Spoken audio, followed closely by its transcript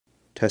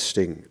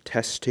Testing,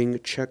 testing,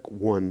 check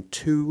 1,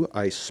 2.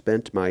 I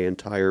spent my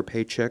entire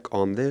paycheck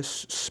on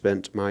this.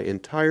 Spent my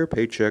entire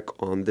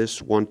paycheck on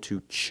this. 1,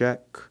 2,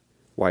 check.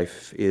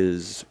 Wife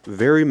is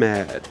very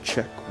mad.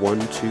 Check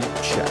 1, 2,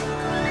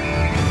 check.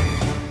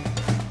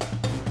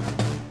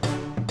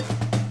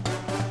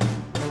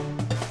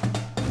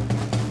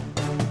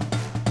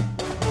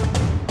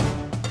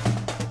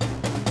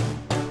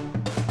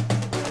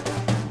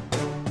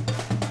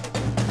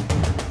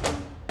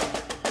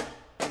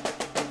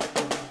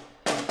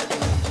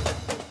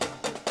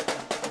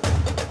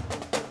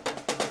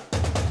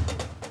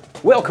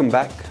 Welcome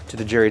back to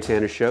the Jerry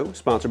Tanner Show,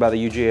 sponsored by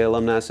the UGA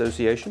Alumni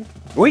Association.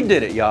 We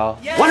did it, y'all.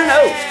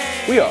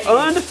 1-0. We are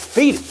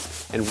undefeated,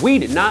 and we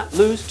did not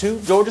lose to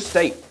Georgia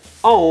State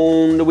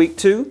on to week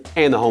 2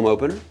 and the home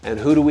opener. And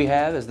who do we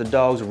have as the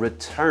Dogs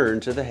return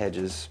to the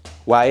hedges?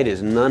 Why, it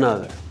is none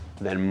other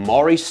than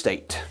Maury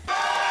State.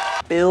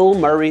 Bill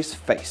Murray's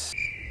face.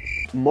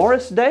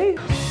 Morris Day?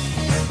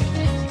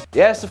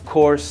 Yes, of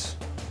course.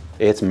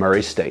 It's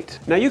Murray State.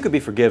 Now, you could be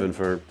forgiven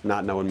for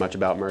not knowing much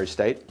about Murray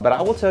State, but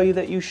I will tell you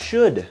that you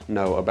should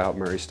know about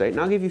Murray State, and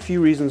I'll give you a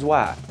few reasons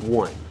why.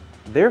 1,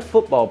 their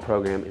football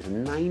program is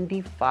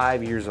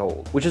 95 years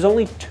old, which is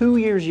only 2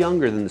 years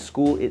younger than the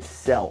school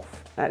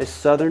itself. That is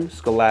Southern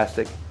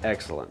scholastic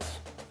excellence.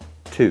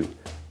 2,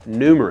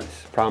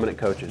 numerous prominent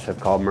coaches have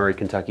called Murray,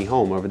 Kentucky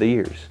home over the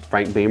years.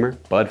 Frank Beamer,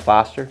 Bud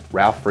Foster,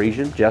 Ralph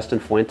Friesian, Justin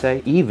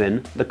Fuente,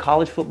 even the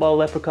college football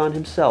leprechaun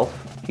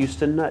himself,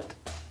 Houston Nutt.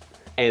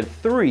 And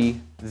 3,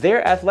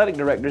 their athletic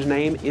director's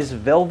name is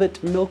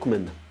Velvet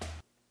Milkman.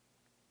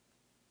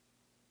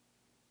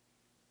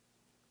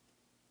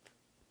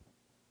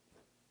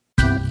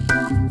 Have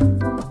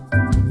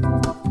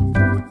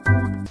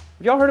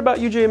y'all heard about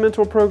UGA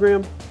Mentor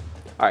Program?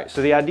 All right,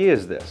 so the idea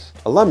is this.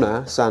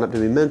 Alumni sign up to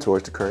be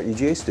mentors to current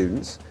UGA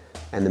students,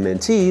 and the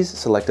mentees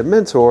select a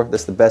mentor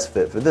that's the best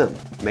fit for them.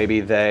 Maybe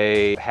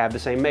they have the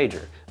same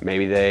major.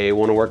 Maybe they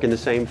want to work in the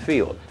same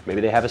field. Maybe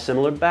they have a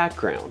similar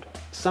background.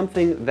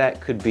 Something that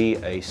could be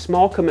a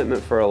small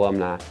commitment for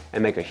alumni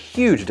and make a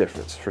huge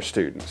difference for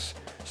students.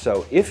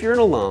 So if you're an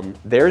alum,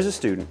 there's a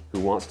student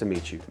who wants to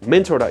meet you.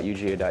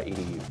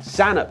 mentor.uga.edu.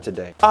 Sign up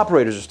today.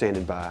 Operators are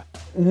standing by.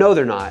 No,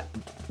 they're not,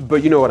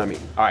 but you know what I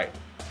mean. All right,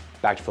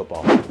 back to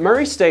football.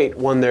 Murray State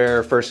won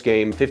their first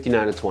game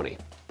 59-20.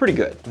 Pretty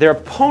good. Their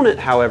opponent,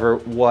 however,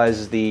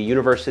 was the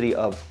University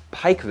of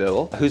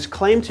Pikeville, whose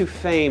claim to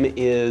fame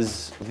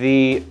is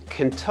the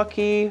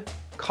Kentucky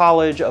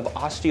College of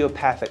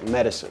Osteopathic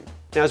Medicine.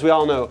 Now, as we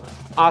all know,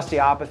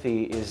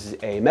 osteopathy is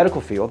a medical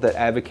field that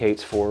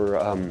advocates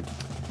for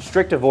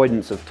strict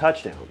avoidance of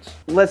touchdowns.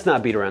 Let's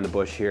not beat around the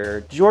bush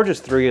here. Georgia's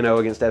 3-0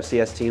 against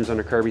FCS teams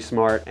under Kirby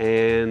Smart,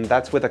 and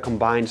that's with a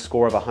combined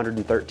score of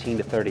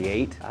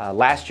 113-38.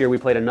 Last year, we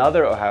played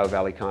another Ohio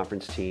Valley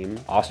Conference team,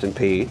 Austin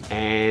Peay,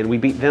 and we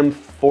beat them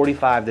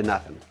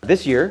 45-0.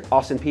 This year,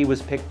 Austin Peay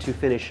was picked to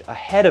finish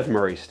ahead of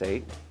Murray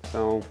State,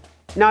 so...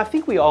 Now, I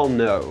think we all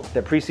know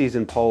that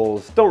preseason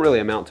polls don't really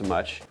amount to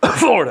much.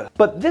 Florida.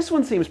 But this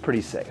one seems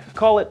pretty safe.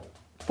 Call it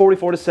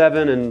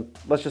 44-7, and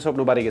let's just hope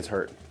nobody gets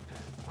hurt.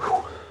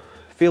 Whew.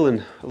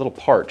 Feeling a little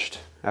parched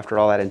after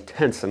all that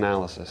intense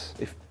analysis.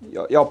 If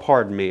y'all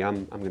pardon me,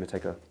 I'm gonna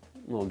take a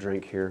little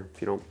drink here, if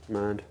you don't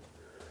mind.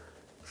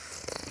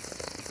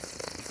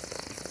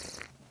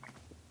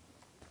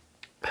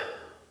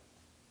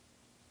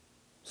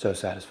 So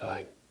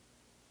satisfying.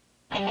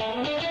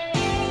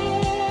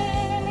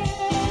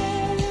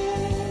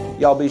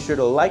 Y'all be sure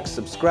to like,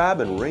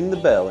 subscribe, and ring the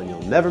bell, and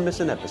you'll never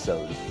miss an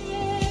episode.